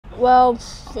Well,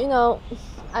 you know,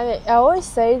 I always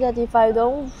say that if I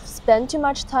don't spend too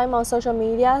much time on social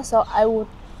media, so I would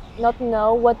not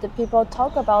know what the people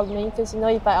talk about me. Because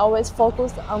if I always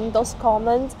focus on those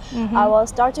comments, I Mm-hmm. will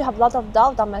start to have a lot of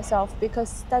doubt on myself.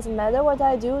 Because it doesn't matter what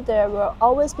I do, there will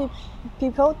always be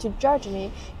people to judge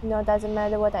me. Doesn't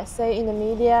matter what I say in the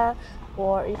media,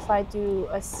 or if I do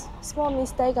a small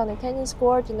mistake on the tennis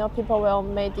court, people will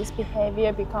make this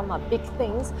behavior become a big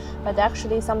things. But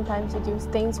actually, sometimes you do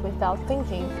things without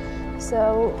thinking.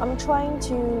 So I'm trying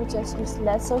to just use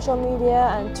less social media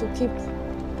and to keep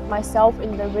myself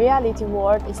in the reality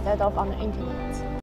world instead of on the internet.